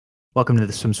Welcome to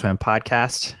the SwimSwam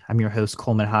podcast. I'm your host,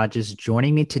 Coleman Hodges.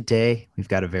 Joining me today, we've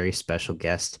got a very special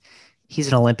guest. He's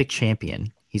an Olympic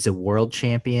champion. He's a world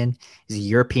champion. He's a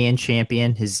European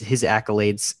champion. His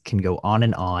accolades can go on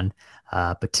and on.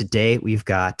 But today we've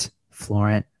got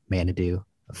Florent Manaudou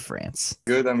of France.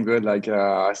 Good, I'm good.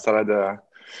 I started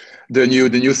the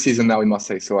new season now in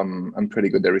Marseille, so I'm pretty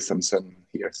good. There is some sun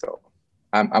here, so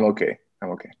I'm okay.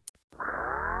 I'm okay.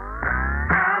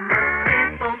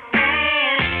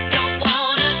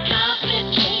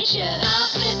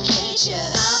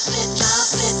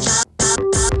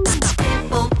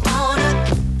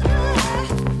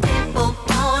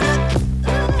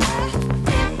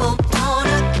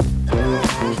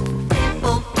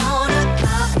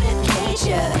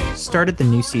 Started the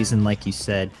new season, like you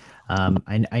said.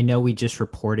 I know we just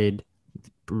reported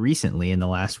recently in the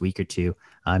last week or two.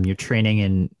 You're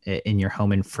training in your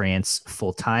home in France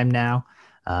full time now.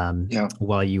 Yeah.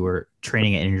 While you were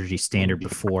training at Energy Standard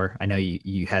before. I know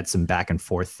you had some back and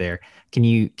forth there. Can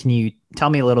you tell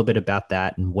me a little bit about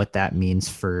that and what that means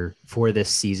for this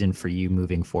season for you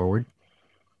moving forward?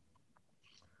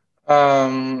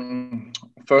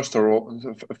 First of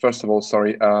all,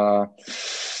 sorry.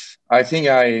 I think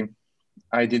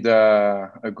I did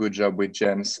a good job with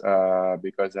James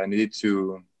because I needed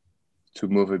to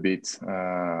move a bit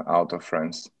out of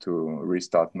France to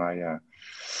restart my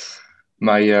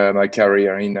my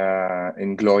career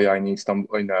in Gloria in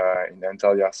Istanbul in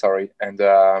Antalya, sorry. And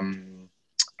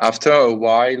after a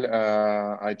while,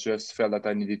 I just felt that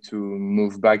I needed to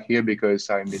move back here because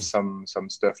I miss some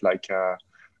stuff like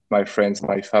my friends,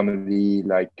 my family,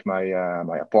 like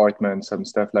my apartment, some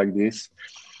stuff like this.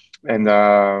 And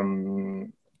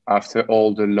after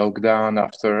all the lockdown,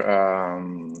 after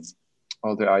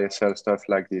all the ISL stuff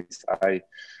like this,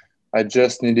 I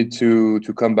just needed to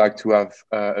come back to have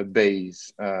a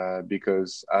base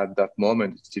because at that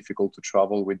moment it's difficult to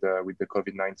travel with the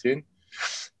COVID-19.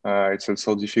 It's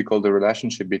also difficult, the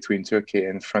relationship between Turkey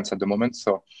and France at the moment.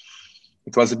 So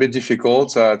it was a bit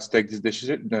difficult to take this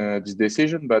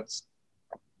decision, but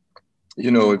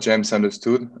James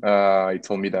understood. He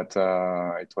told me that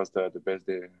it was the best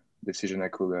decision I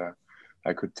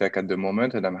could take at the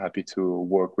moment, and I'm happy to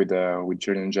work with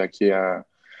Julian Jackie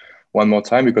one more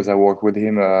time because I worked with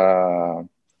him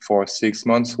for 6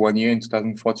 months, 1 year in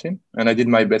 2014, and I did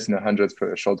my best in 100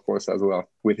 for a short course as well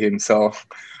with him. So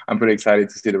I'm pretty excited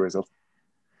to see the result.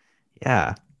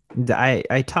 Yeah.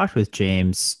 I talked with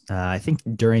James, I think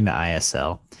during the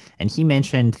ISL, and he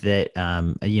mentioned that,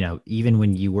 even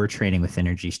when you were training with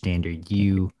Energy Standard,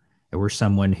 you were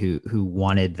someone who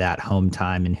wanted that home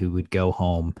time and who would go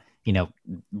home,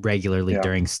 regularly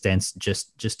during stints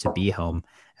just to be home.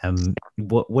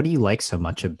 What do you like so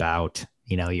much about,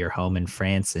 your home in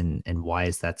France, and why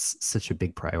is that such a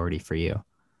big priority for you?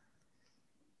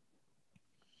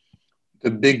 The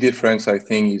big difference, I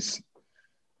think, is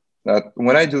that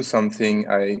when I do something,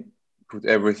 I put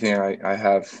everything I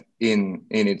have in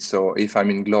it. So if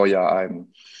I'm in Gloria,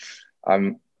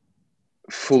 I'm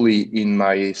fully in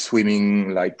my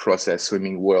swimming process,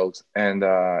 swimming world, and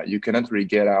you cannot really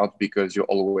get out because you're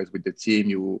always with the team.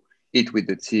 You eat with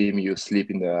the team, you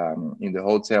sleep in the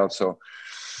hotel. So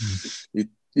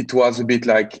it was a bit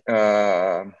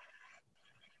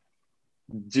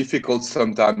difficult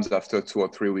sometimes after 2 or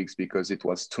 3 weeks because it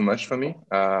was too much for me.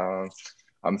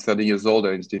 I'm 30 years old,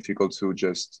 and it's difficult to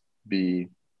just be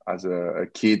as a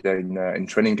kid in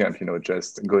training camp,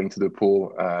 just going to the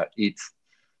pool, eat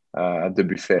at the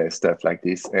buffet, stuff like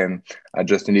this. And I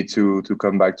just needed to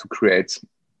come back to create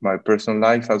my personal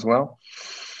life as well.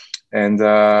 And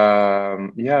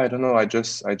I don't know. I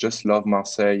just love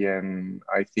Marseille, and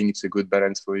I think it's a good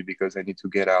balance for me because I need to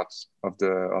get out of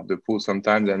the pool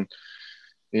sometimes. And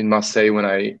in Marseille, when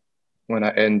I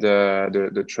end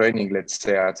the training, let's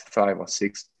say at 5 or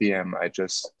 6 p.m., I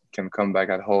just can come back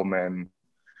at home and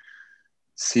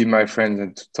see my friends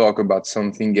and to talk about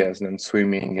something else than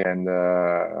swimming and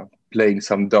playing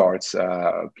some darts,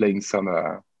 playing some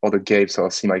other games,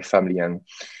 or see my family. And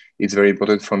it's very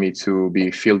important for me to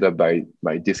be filled up by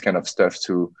this kind of stuff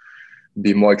to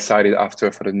be more excited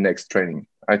after for the next training.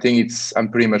 I think I'm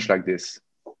pretty much like this.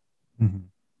 Mm-hmm.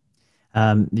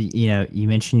 You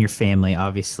mentioned your family.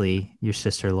 Obviously, your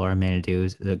sister Laura Manaudou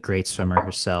is a great swimmer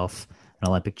herself, an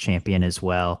Olympic champion as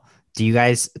well. Do you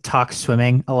guys talk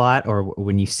swimming a lot, or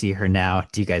when you see her now,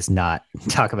 do you guys not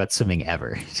talk about swimming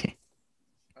ever?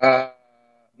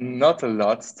 Not a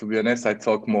lot, to be honest. I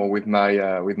talk more with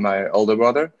my older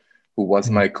brother, who was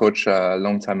my coach a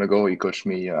long time ago. He coached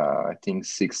me, I think,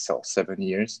 6 or 7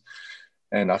 years.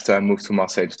 And after I moved to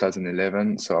Marseille in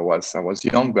 2011, so I was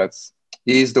young, but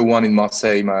he is the one in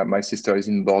Marseille. My sister is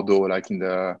in Bordeaux, like in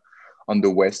the on the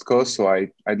West Coast, so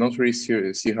I don't really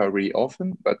see her really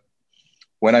often. But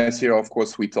when I see her, of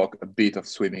course, we talk a bit of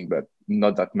swimming, but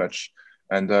not that much.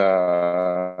 And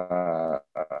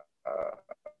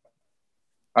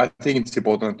I think it's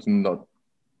important to not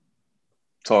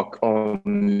talk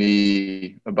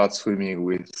only about swimming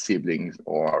with siblings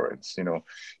or parents. You know,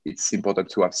 it's important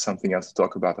to have something else to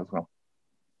talk about as well.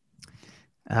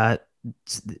 Uh,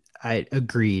 I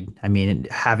agreed. I mean,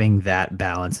 having that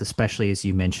balance, especially as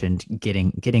you mentioned,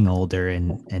 getting older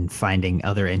and finding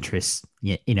other interests,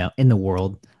 in the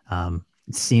world,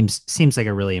 seems like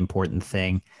a really important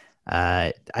thing.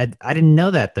 I didn't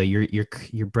know that though.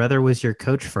 Your brother was your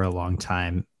coach for a long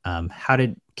time.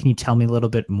 Can you tell me a little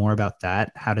bit more about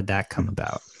that? How did that come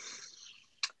about?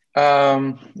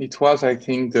 It was, I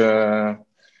think,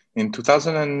 in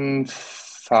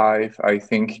 2005, I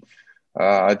think,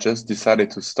 I just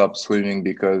decided to stop swimming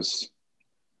because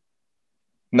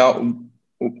now,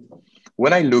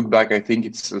 when I look back, I think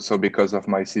it's also because of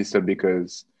my sister,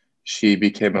 because she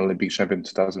became Olympic champion in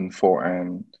 2004,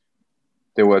 and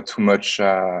there were too much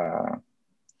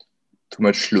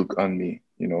look on me.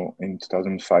 You know, in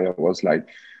 2005, I was like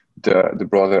the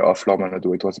brother of Florent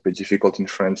Manaudou. It was a bit difficult in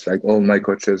France. Like all my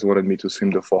coaches wanted me to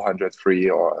swim the 400 free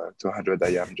or 200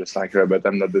 I am just like her, but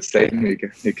I'm not the same. You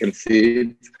can see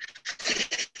it.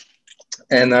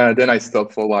 And then I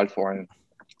stopped for a while, for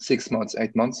 6 months,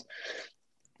 8 months.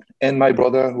 And my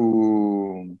brother,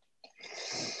 who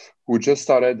just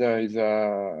started his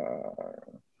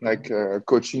like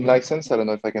coaching license. I don't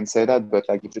know if I can say that, but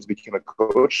like he just became a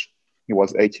coach. He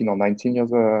was 18 or 19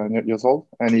 years old,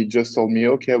 and he just told me,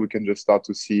 "Okay, we can just start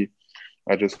to see.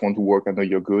 I just want to work. I know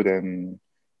you're good, and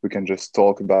we can just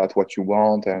talk about what you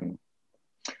want, and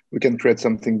we can create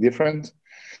something different."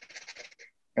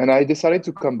 And I decided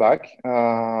to come back,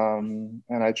 and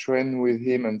I trained with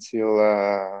him until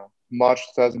March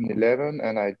 2011,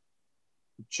 and I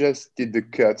just did the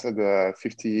cut at the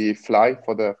 50 fly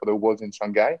for the Worlds in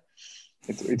Shanghai.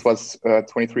 It was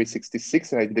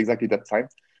 23:66, and I did exactly that time.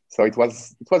 So it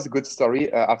was a good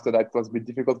story. After that, it was a bit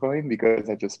difficult for him because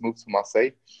I just moved to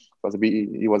Marseille.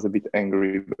 He was a bit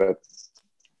angry, but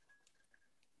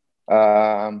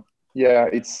yeah,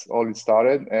 it's all it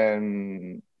started,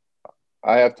 and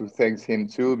I have to thank him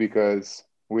too, because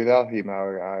without him,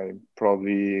 I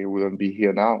probably wouldn't be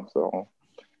here now. So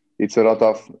it's a lot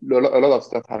of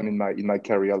stuff happened in my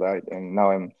career, like, and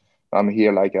now I'm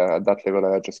here, like, at that level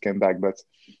that I just came back. But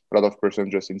a lot of person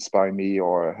just inspire me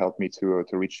or help me to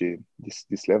reach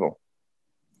this level.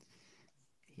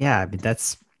 Yeah, I mean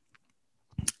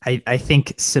I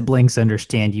think siblings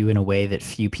understand you in a way that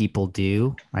few people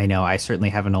do. I know I certainly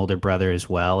have an older brother as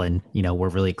well, and we're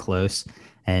really close.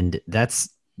 And that's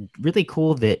really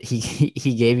cool that he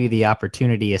he gave you the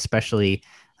opportunity, especially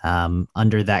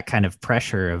under that kind of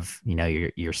pressure of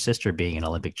your sister being an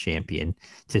Olympic champion,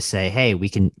 to say, "Hey, we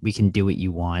can do what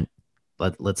you want.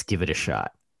 Let's give it a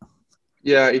shot."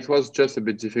 Yeah, it was just a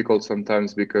bit difficult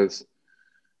sometimes, because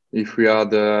if we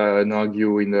had an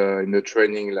argue in the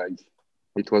training, like,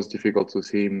 it was difficult to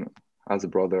see him as a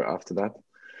brother after that.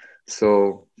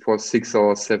 So for 6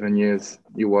 or 7 years,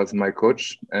 he was my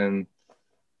coach and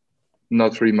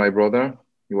not really my brother.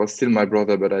 He was still my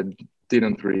brother, but I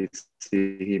didn't really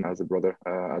see him as a brother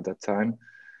at that time.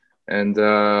 And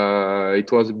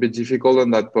it was a bit difficult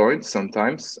on that point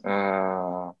sometimes.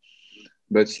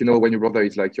 But when your brother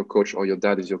is like your coach, or your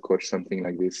dad is your coach, something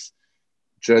like this,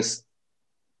 just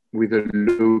with a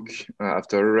look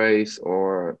after a race,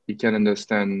 or he can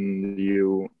understand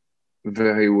you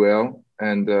very well.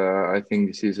 And I think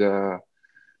this is a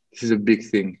big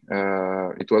thing.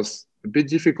 It was a bit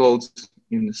difficult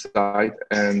in the side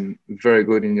and very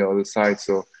good in the other side.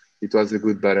 So it was a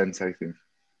good balance, I think.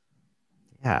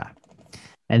 Yeah.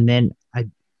 And then I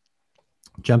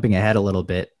jumping ahead a little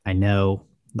bit, I know,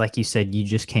 like you said, you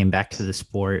just came back to the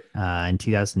sport in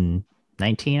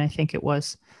 2019, I think it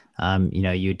was.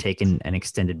 You'd taken an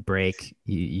extended break.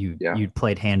 Yeah. You'd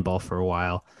played handball for a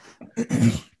while.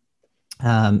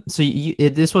 So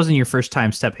this wasn't your first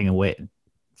time stepping away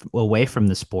from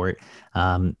the sport.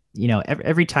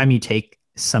 Every time you take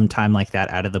some time like that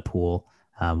out of the pool,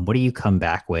 what do you come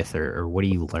back with, or what do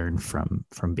you learn from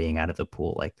being out of the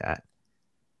pool like that?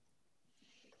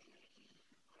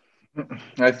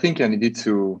 I think I needed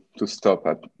to stop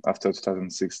after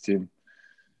 2016,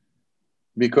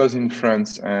 because in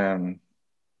France, and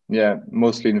yeah,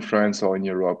 mostly in France or in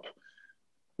Europe,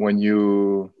 when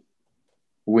you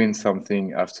win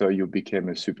something after you became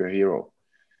a superhero,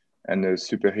 and a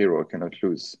superhero cannot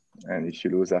lose. And if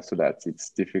you lose after that,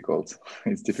 it's difficult.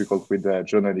 It's difficult with a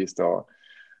journalist or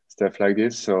stuff like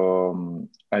this. So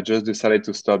I just decided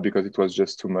to stop because it was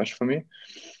just too much for me,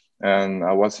 and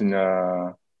I was in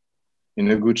a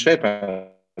good shape. I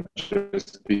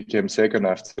just became second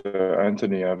after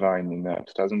Anthony Irvine in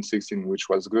 2016, which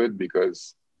was good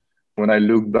because when I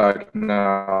look back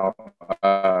now,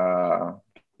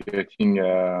 getting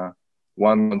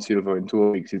one silver in two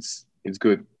Olympics, it's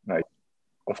good. Like,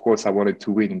 of course, I wanted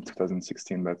to win in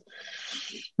 2016, but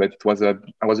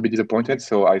I was a bit disappointed,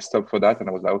 so I stopped for that, and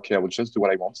I was like, okay, I will just do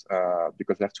what I want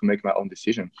because I have to make my own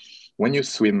decision. When you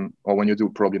swim or when you do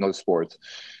probably another sport,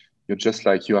 you're just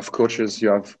like you have coaches, you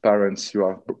have parents,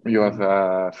 you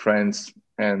have friends,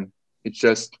 and it's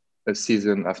just a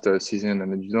season after a season,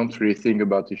 and you don't really think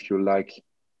about if you like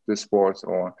the sport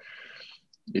or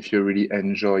if you really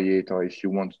enjoy it or if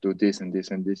you want to do this and this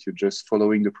and this. You're just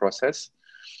following the process.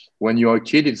 When you're a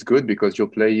kid, it's good because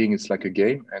you're playing. It's like a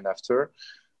game, and after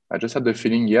I just had the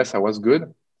feeling, yes, I was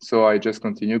good. So I just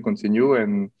continue,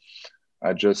 and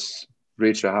I just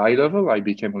reached a high level. I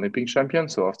became Olympic champion.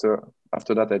 So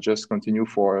after that, I just continue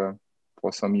for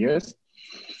some years.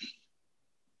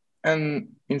 And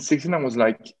in 16, I was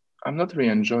like, I'm not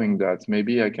really enjoying that.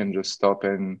 Maybe I can just stop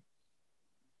and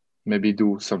maybe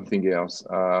do something else.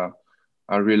 I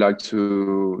really like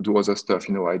to do other stuff.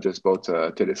 I just bought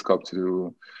a telescope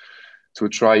to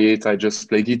try it. I just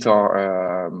play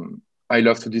guitar. I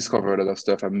love to discover a lot of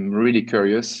stuff. I'm really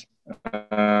curious.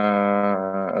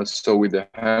 So with the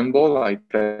handball, I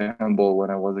played handball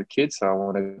when I was a kid, so I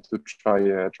wanted to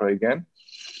try again.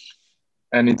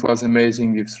 And it was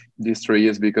amazing these 3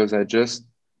 years because I just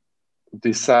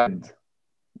decided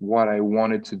what I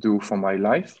wanted to do for my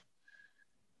life.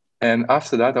 And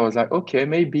after that, I was like, okay,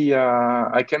 maybe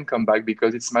I can come back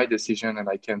because it's my decision, and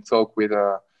I can talk with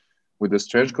the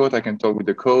strength coach, I can talk with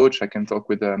the coach, I can talk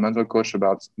with the mental coach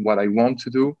about what I want to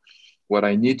do, what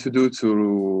I need to do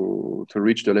to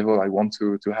reach the level I want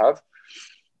to have.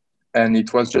 And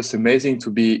it was just amazing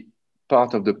to be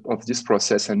part of this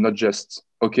process and not just,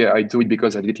 okay, I do it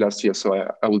because I did it last year, so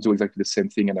I will do exactly the same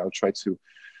thing and I'll try to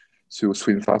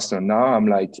swim faster. Now I'm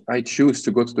like, I choose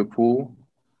to go to the pool.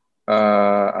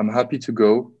 I'm happy to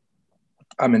go.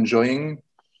 I'm enjoying.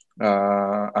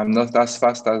 I'm not as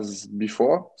fast as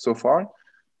before so far.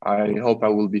 I hope I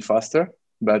will be faster,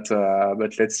 but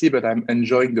let's see. But I'm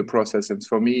enjoying the process, and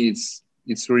for me,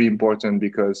 it's really important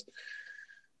because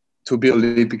to be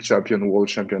Olympic champion, world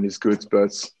champion is good.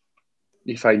 But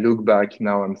if I look back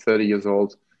now, I'm 30 years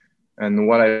old, and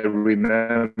what I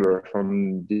remember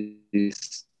from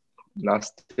these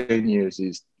last 10 years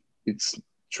is it's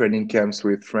training camps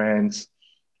with friends.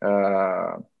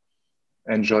 Uh,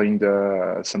 Enjoying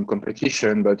some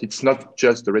competition, but it's not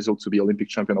just the result to be Olympic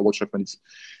champion or world champion.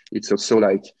 It's also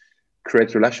like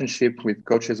create relationship with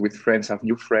coaches, with friends, have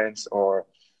new friends, or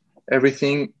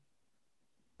everything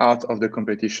out of the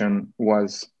competition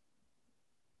was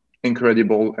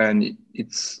incredible, and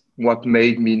it's what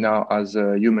made me now as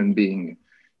a human being.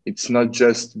 It's not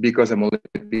just because I'm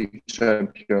Olympic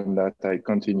champion that I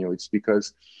continue. It's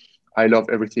because I love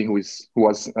everything who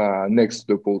was next to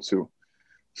the pool too.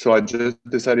 So I just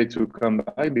decided to come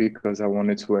back because I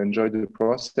wanted to enjoy the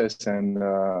process, and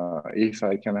if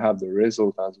I can have the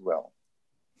result as well,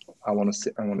 I want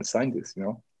to sign this.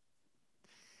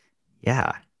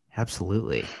 Yeah,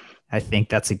 absolutely. I think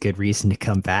that's a good reason to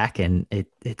come back. And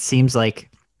it seems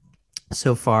like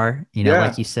so far, Yeah,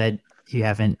 like you said, you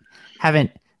haven't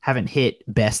haven't hit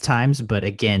best times, but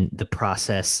again, the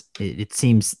process, it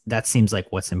seems that seems like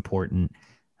what's important.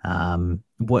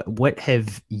 What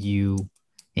have you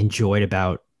enjoyed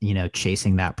about,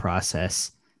 chasing that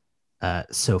process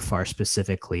so far,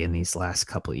 specifically in these last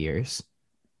couple of years?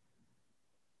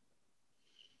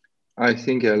 I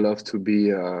think I love to be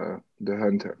the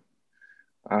hunter.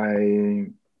 I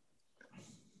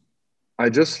I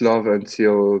just love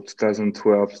until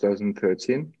 2012,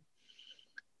 2013,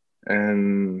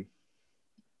 and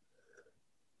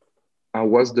I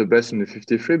was the best in the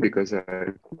 53 because I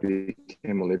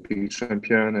became Olympic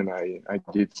champion and I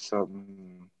did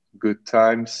some good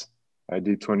times. I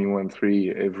did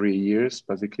 21.3 every years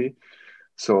basically.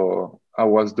 So I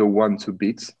was the one to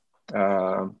beat.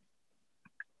 Uh,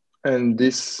 and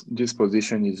this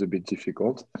position is a bit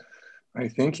difficult, I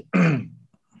think,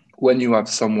 when you have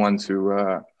someone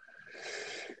to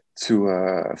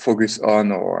focus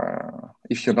on, or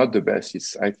if you're not the best,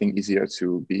 it's I think easier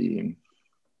to be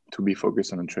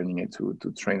focused on training and to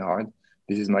train hard.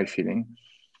 This is my feeling,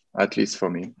 at least for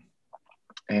me.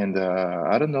 And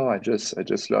I don't know. I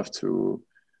just love to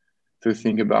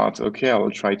think about. Okay, I will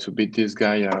try to beat this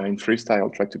guy in freestyle. I'll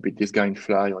try to beat this guy in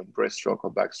fly or in breaststroke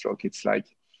or backstroke. It's like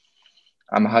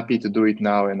I'm happy to do it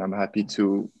now, and I'm happy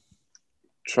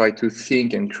try to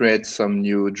think and create some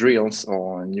new drills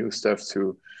or new stuff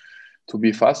to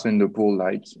be faster in the pool.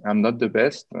 Like I'm not the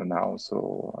best now,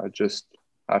 so I just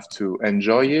have to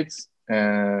enjoy it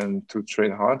and to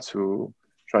train hard to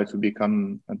try to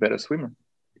become a better swimmer.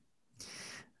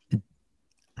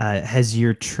 Has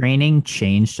your training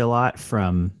changed a lot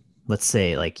from, let's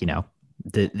say, like,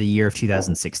 the year of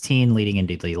 2016 leading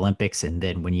into the Olympics, and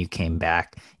then when you came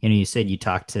back, you said you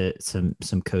talked to some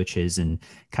coaches and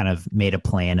kind of made a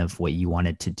plan of what you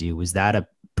wanted to do. Was that a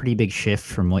pretty big shift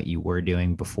from what you were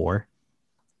doing before?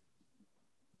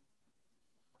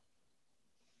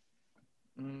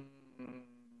 Mm,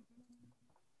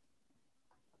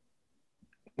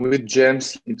 With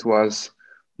James, it was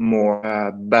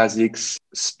more basics,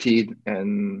 speed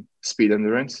and speed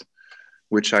endurance,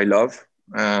 which I love.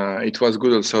 It was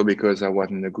good also because I was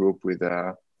in a group with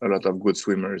a lot of good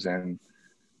swimmers, and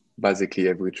basically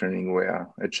every training were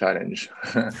a challenge.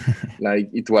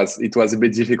 Like it was a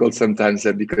bit difficult sometimes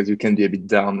because you can be a bit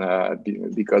down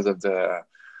because of the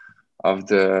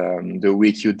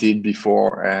week you did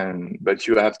before, and but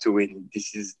you have to win.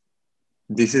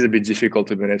 This is a bit difficult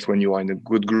to be honest when you are in a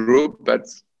good group, but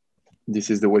this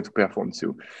is the way to perform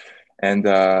too. And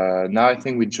now I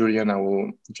think with Julian, I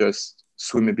will just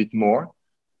swim a bit more.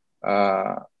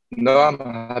 Uh, no, I'm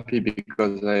happy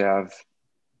because I have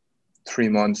 3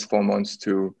 months, 4 months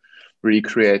to really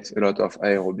create a lot of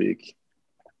aerobic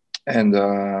and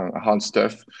hard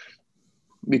stuff.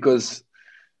 Because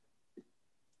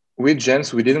with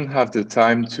James, we didn't have the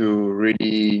time to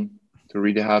really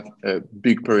have a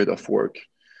big period of work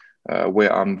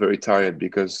where I'm very tired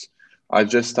because I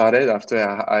just started after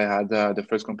I had the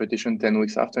first competition 10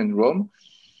 weeks after in Rome.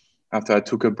 After I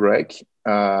took a break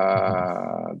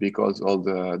because all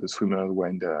the swimmers were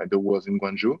in the wars in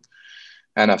Guangzhou.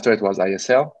 And after it was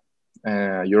ISL,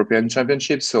 European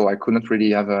Championship. So I couldn't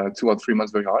really have 2 or 3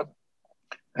 months very hard.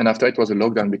 And after it was a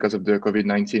lockdown because of the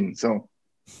COVID-19. So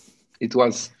it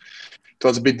was it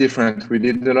was a bit different. We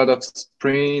did a lot of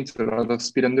sprint, a lot of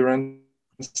speed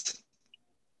endurance,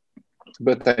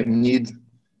 but I need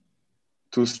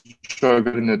to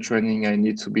struggle in the training. I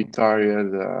need to be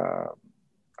tired.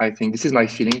 I think this is my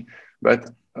feeling, but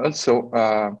also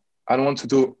I don't want to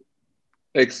do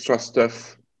extra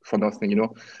stuff for nothing.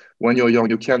 When you're young,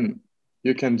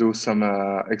 you can do some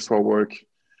extra work,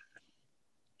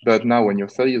 but now when you're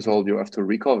 30 years old, you have to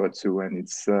recover too, and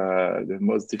it's the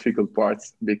most difficult part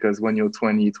because when you're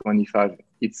 20, 25,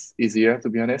 it's easier to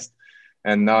be honest.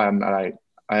 And now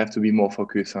I have to be more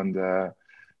focused on the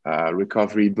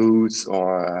recovery boots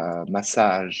or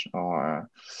massage or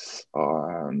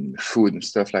food and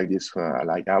stuff like this.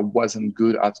 Like I wasn't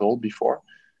good at all before,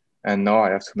 and now I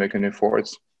have to make an effort.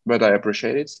 But I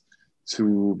appreciate it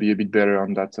to be a bit better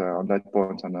on that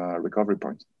point on a recovery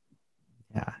point.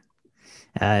 Yeah.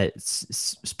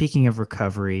 Speaking of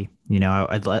recovery,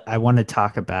 I want to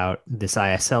talk about this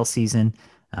ISL season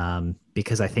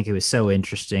because I think it was so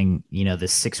interesting.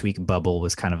 This 6 week bubble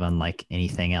was kind of unlike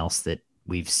anything else that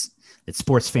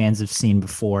sports fans have seen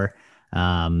before.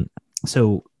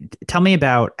 So tell me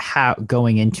about how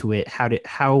going into it,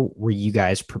 how were you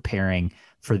guys preparing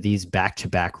for these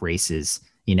back-to-back races?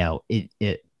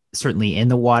 It certainly in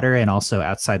the water and also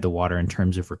outside the water in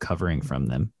terms of recovering from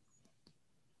them.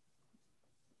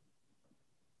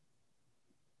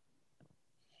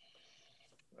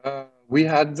 We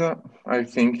had, I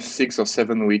think, 6 or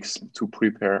 7 weeks to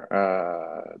prepare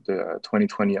the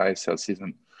 2020 ISL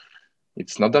season.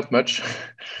 It's not that much,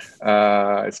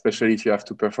 especially if you have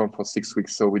to perform for 6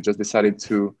 weeks. So we just decided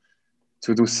to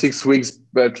do 6 weeks,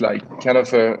 but like kind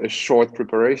of a short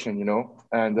preparation,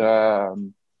 And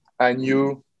I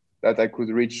knew that I could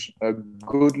reach a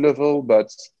good level,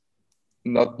 but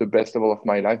not the best level of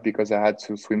my life because I had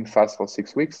to swim fast for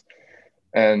 6 weeks.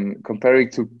 And comparing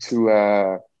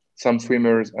to some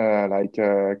swimmers like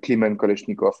Klimen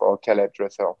Kolesnikov or Caleb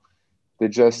Dressel, they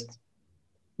just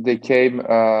they came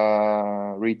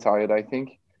retired, I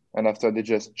think, and after they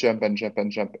just jump and jump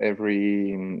and jump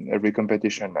every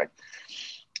competition. Like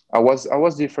I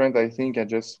was different. I think I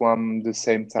just swam the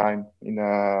same time in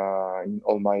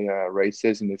all my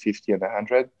races in the 50 and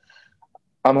 100.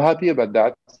 I'm happy about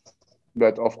that,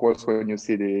 but of course, when you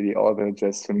see the other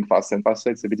just swimming faster and faster,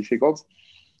 it's a bit difficult.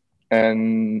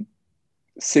 And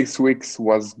 6 weeks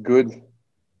was good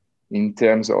in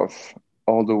terms of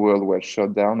all the world was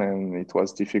shut down, and it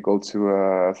was difficult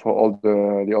to for all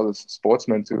the other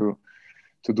sportsmen to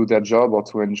do their job or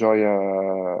to enjoy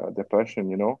their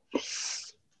passion.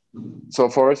 So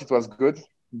for us, it was good,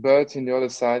 but in the other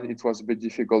side, it was a bit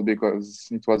difficult because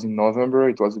it was in November.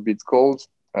 It was a bit cold.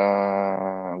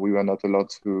 We were not allowed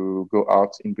to go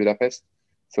out in Budapest,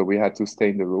 so we had to stay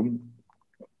in the room.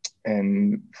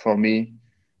 And for me,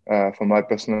 for my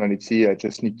personality, I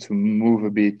just need to move a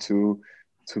bit to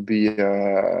be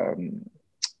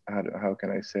how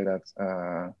can I say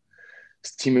that,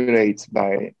 stimulate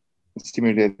by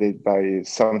stimulated by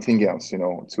something else,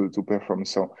 to perform.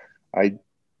 So I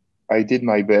I did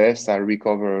my best. I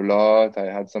recovered a lot.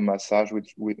 I had some massage,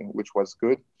 which was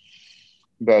good,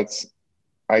 but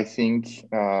I think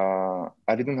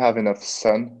I didn't have enough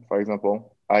sun. For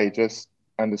example, I just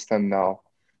understand now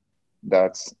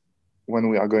that when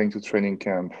we are going to training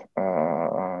camp,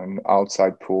 an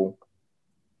outside pool,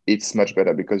 it's much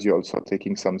better because you're also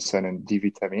taking some sun and D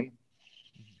vitamin.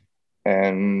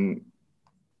 And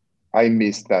I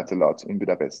missed that a lot in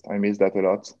Budapest. I missed that a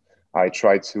lot. I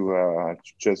tried to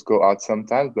just go out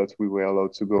sometimes, but we were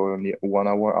allowed to go only 1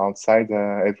 hour outside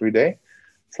every day.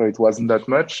 So it wasn't that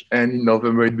much. And in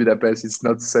November in Budapest, it's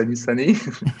not sunny.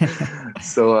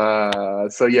 So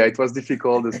yeah, it was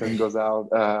difficult. The sun goes out.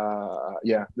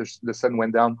 Yeah, the sun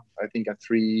went down, I think at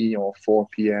 3 or 4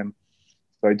 p.m.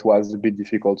 So it was a bit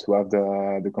difficult to have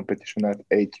the competition at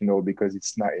 8, because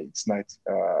it's night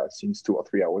since 2 or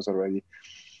 3 hours already.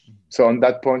 So on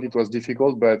that point, it was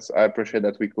difficult, but I appreciate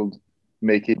that we could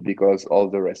make it because all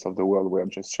the rest of the world were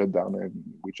just shut down and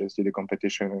we just did a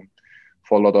competition. And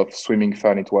for a lot of swimming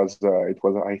fan, it was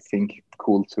I think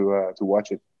cool to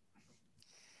watch it.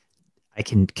 I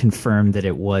can confirm that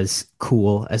it was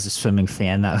cool as a swimming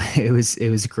fan. That it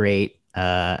was great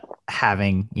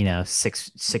having,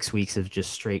 6 weeks of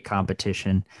just straight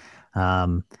competition.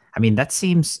 I mean, that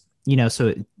seems,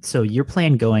 so your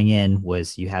plan going in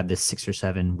was you had this 6 or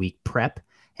 7 week prep,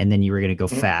 and then you were going to go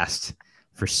Mhm. fast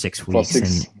for six For weeks.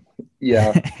 six,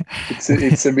 yeah,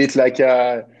 it's a bit like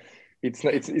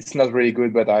it's not really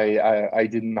good, but I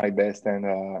did my best. And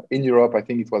in Europe, I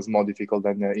think it was more difficult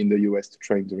than in the US to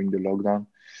train during the lockdown.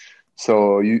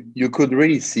 So you could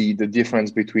really see the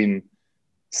difference between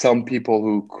some people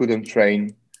who couldn't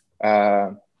train,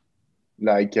 uh,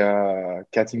 like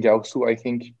Katin Gausu, I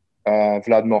think,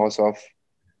 Vlad Morozov.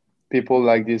 People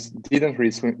like this didn't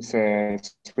really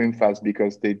swim fast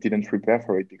because they didn't prepare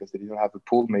for it, because they didn't have a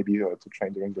pool maybe to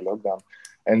train during the lockdown.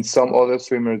 And some other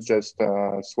swimmers just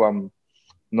swam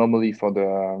normally for the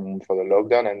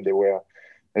lockdown, and they were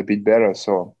a bit better.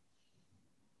 So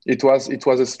it was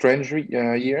a strange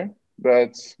year,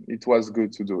 but it was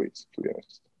good to do it, to be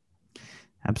honest.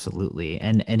 Absolutely.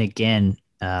 And again,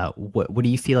 what do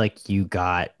you feel like you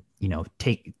got,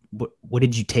 take what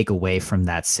did you take away from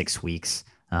that 6 weeks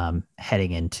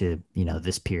heading into,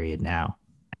 this period now?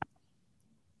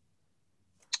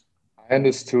 I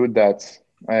understood that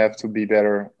I have to be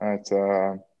better at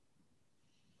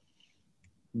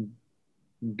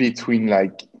between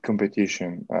like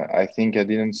competition. I think I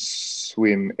didn't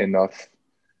swim enough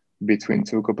between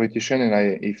two competition, and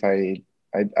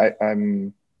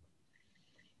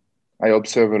I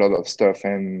observe a lot of stuff,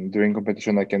 and during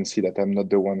competition I can see that I'm not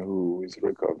the one who is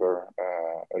recover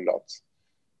a lot.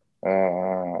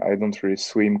 I don't really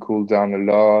swim cool down a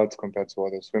lot compared to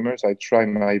other swimmers. I try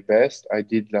my best. I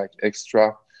did like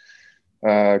extra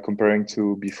comparing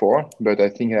to before, but I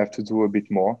think I have to do a bit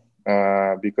more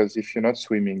because if you're not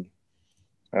swimming,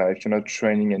 if you're not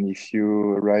training, and if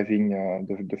you're arriving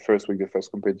the first week, the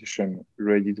first competition,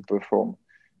 ready to perform,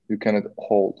 you cannot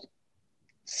hold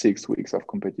 6 weeks of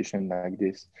competition like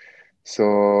this.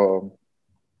 So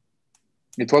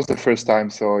it was the first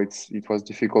time, so it was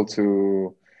difficult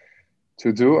to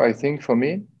do, I think, for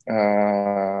me.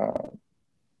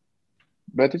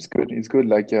 But it's good. It's good.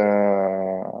 Like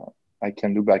I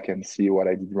can look back and see what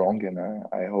I did wrong, and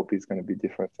I hope it's going to be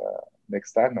different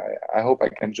next time. I hope I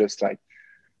can just like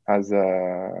as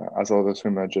other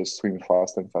swimmer just swim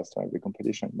fast and faster every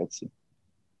competition. Let's see.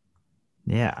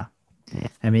 Yeah.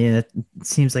 I mean, it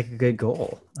seems like a good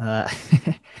goal.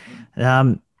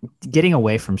 Um, Getting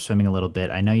away from swimming a little bit,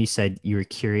 I know you said you were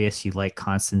curious, you like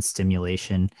constant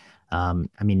stimulation.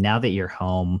 I mean, now that you're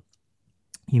home,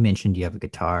 you mentioned you have a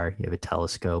guitar, you have a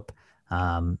telescope.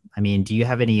 I mean, do you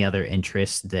have any other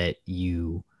interests that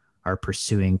you are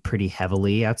pursuing pretty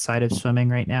heavily outside of swimming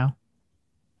right now?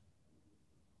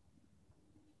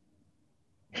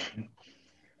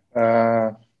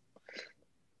 Uh,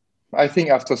 I think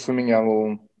after swimming, I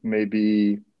will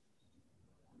maybe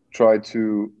try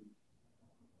to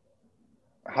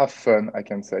have fun. I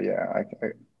can say, yeah.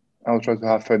 I'll try to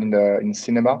have fun in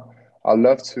cinema. I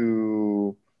love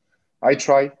to. I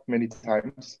try many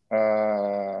times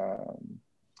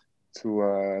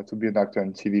to be an actor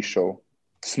in TV show.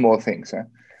 Small things, eh?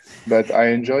 But I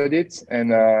enjoyed it,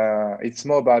 and it's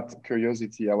more about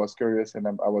curiosity. I was curious, and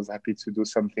I was happy to do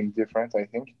something different, I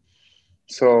think.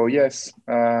 So yes,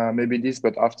 maybe this,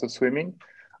 but after swimming,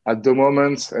 at the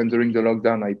moment and during the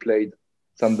lockdown, I played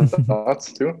some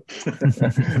darts too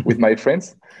with my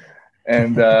friends,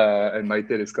 and my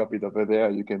telescope is over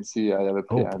there. You can see I have a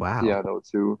Oh, wow. piano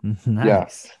too. Yeah,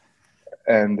 Nice.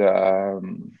 and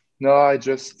no,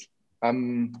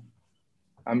 I'm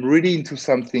I'm really into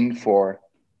something for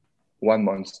 1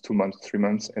 month, 2 months, 3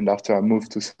 months, and after I move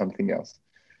to something else.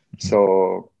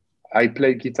 So I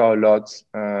played guitar a lot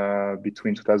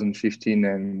between 2015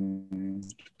 and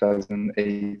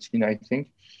 2018, I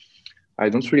think. I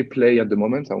don't really play at the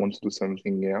moment. I want to do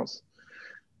something else.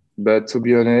 But to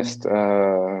be honest,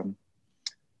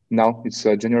 now it's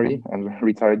January. I'm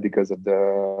retired because of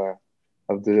the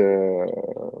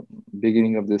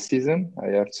beginning of the season. I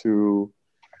have to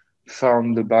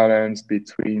found the balance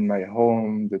between my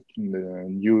home, the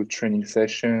new training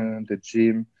session, the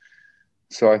gym.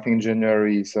 So I think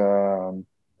January is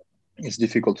it's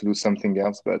difficult to do something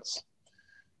else, but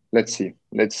let's see.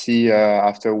 Let's see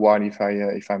after a while if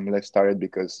I'm less tired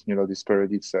because this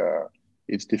period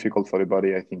it's difficult for the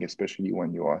body. I think especially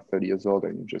when you are 30 years old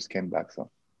and you just came back. So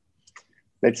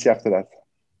let's see after that.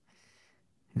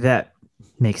 That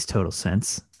makes total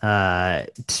sense.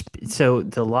 So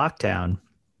the lockdown,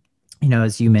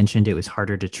 as you mentioned, it was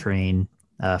harder to train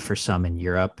for some in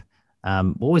Europe.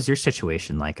 What was your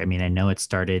situation like? I mean, I know it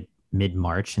started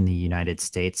mid-March in the United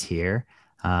States here.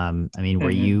 I mean,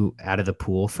 were Mm-hmm. you out of the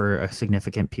pool for a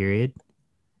significant period?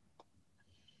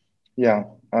 Yeah,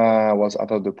 I was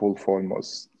out of the pool for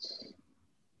almost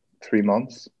 3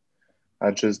 months.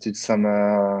 I just did some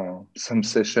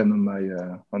session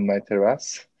on my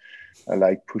terrace,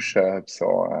 like push-ups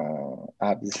or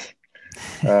abs.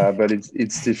 But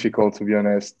it's difficult to be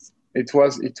honest. It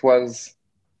was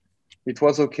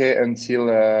okay until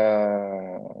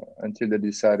they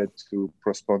decided to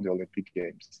postpone the Olympic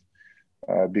Games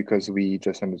because we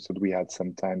just understood we had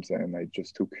some times, and I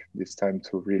just took this time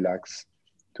to relax,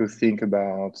 to think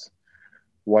about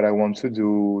what I want to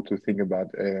do, to think about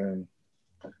to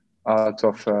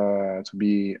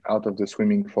be out of the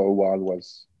swimming for a while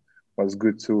was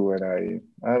good too, and I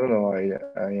don't know,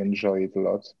 I enjoy it a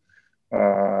lot.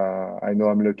 I know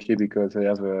I'm lucky because I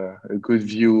have a good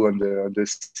view on the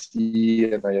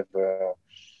sea, and I have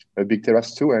a big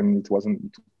terrace too, and it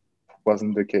wasn't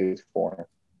the case for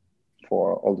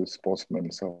all the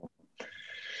sportsmen. So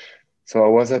I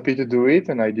was happy to do it,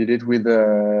 and I did it with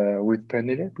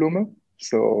Pernille Blume.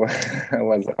 So I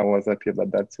was happy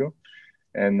about that too,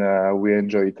 and we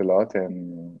enjoy it a lot.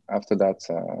 And after that,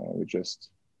 we just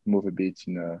move a bit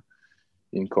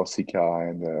in Corsica,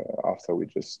 and after we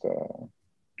just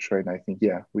train. I think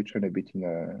we train a bit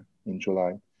in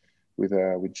July with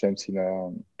James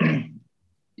in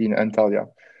Antalya.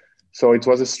 So it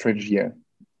was a strange year,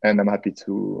 and I'm happy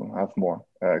to have more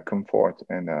comfort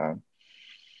and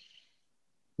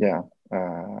yeah,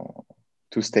 uh,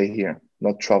 to stay here,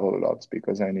 not travel a lot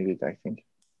because I need it. I think.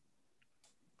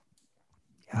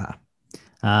 Yeah.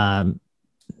 Um,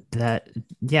 that,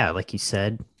 yeah, like you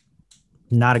said,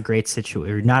 not a great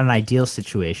situation or not an ideal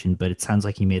situation, but it sounds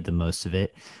like you made the most of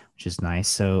it, which is nice.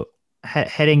 So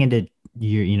heading into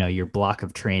your block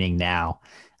of training now,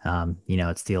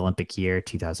 it's the Olympic year,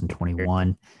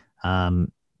 2021.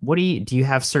 Um, what do you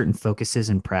have certain focuses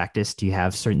in practice? Do you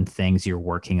have certain things you're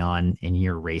working on in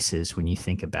your races when you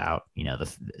think about,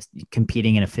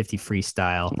 competing in a 50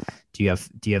 freestyle? Do you have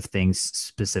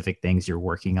specific things you're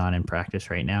working on in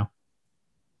practice right now?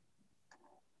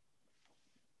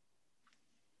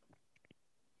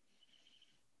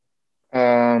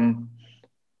 Um,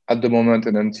 at the moment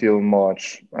and until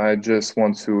March, I just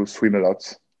want to swim a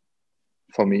lot.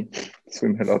 For me,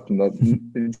 swim a lot. Not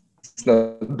it's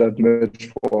not that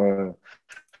much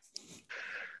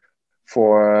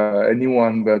for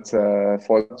anyone, but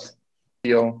for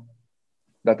feel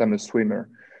that I'm a swimmer.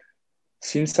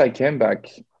 Since I came back,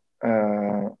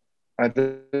 uh, I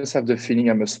just have the feeling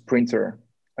I'm a sprinter.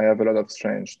 I have a lot of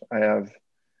strength. I have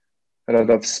a lot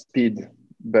of speed,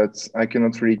 but I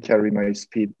cannot really carry my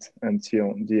speed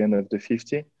until the end of the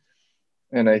 50.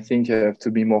 And I think I have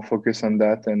to be more focused on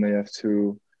that, and I have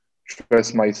to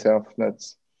trust myself that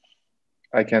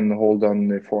I can hold on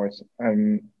the fort.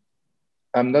 I'm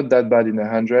not that bad in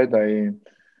 100.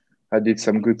 I did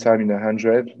some good time in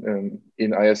 100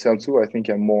 in ISL too. I think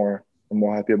I'm more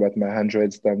happy about my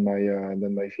hundreds than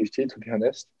my 50, to be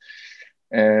honest.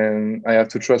 And I have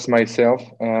to trust myself.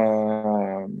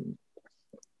 And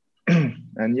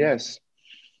yes,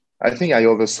 I think I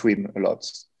overswim a lot.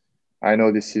 I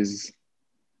know this is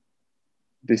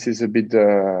a bit.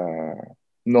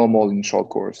 normal in short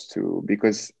course too,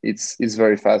 because it's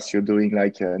very fast. You're doing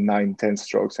like 9, 10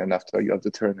 strokes, and after you have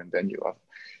the turn, and then you have,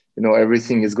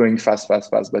 everything is going fast, fast,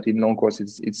 fast. But in long course,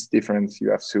 it's different. You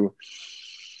have to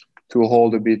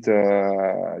hold a bit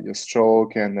your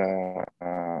stroke, and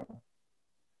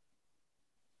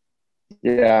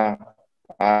yeah,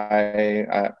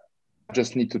 I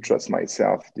just need to trust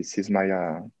myself. This is my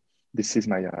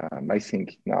thing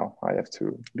now. I have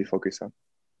to be focused on.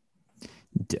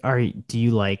 Do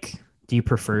you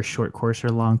prefer short course or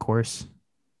long course?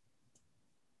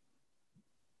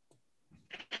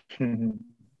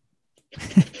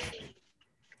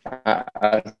 I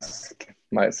ask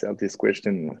myself this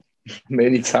question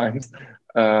many times.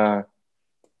 Uh,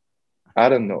 I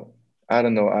don't know. I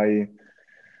don't know.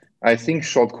 I think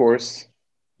short course,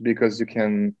 because you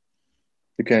can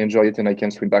enjoy it, and I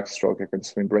can swim backstroke, I can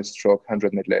swim breaststroke,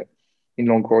 100 medley. In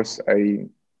long course, I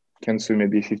can swim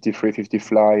maybe 53, 50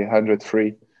 fly, 100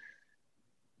 free,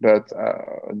 but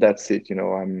that's it.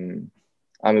 I'm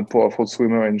a powerful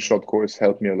swimmer, and short course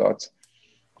helped me a lot.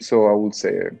 So I would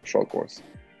say short course.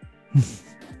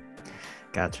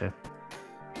 Gotcha.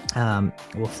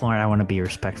 Well, Florent, I want to be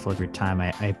respectful of your time.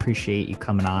 I appreciate you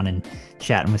coming on and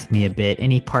chatting with me a bit.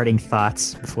 Any parting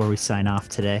thoughts before we sign off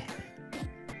today?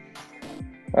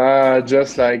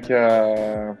 Just like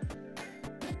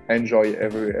enjoy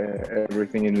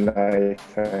everything in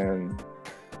life, and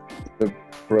the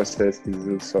process is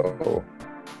also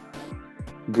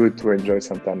good to enjoy.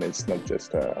 Sometimes it's not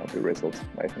just the result.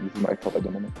 I think this is my thought at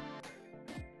the moment.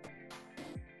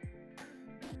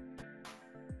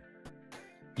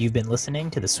 You've been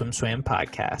listening to the SwimSwam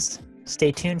podcast.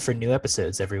 Stay tuned for new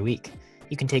episodes every week.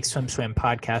 You can take SwimSwam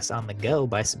podcast on the go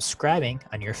by subscribing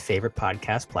on your favorite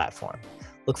podcast platform.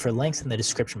 Look for links in the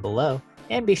description below,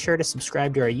 and be sure to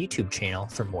subscribe to our YouTube channel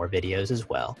for more videos as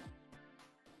well.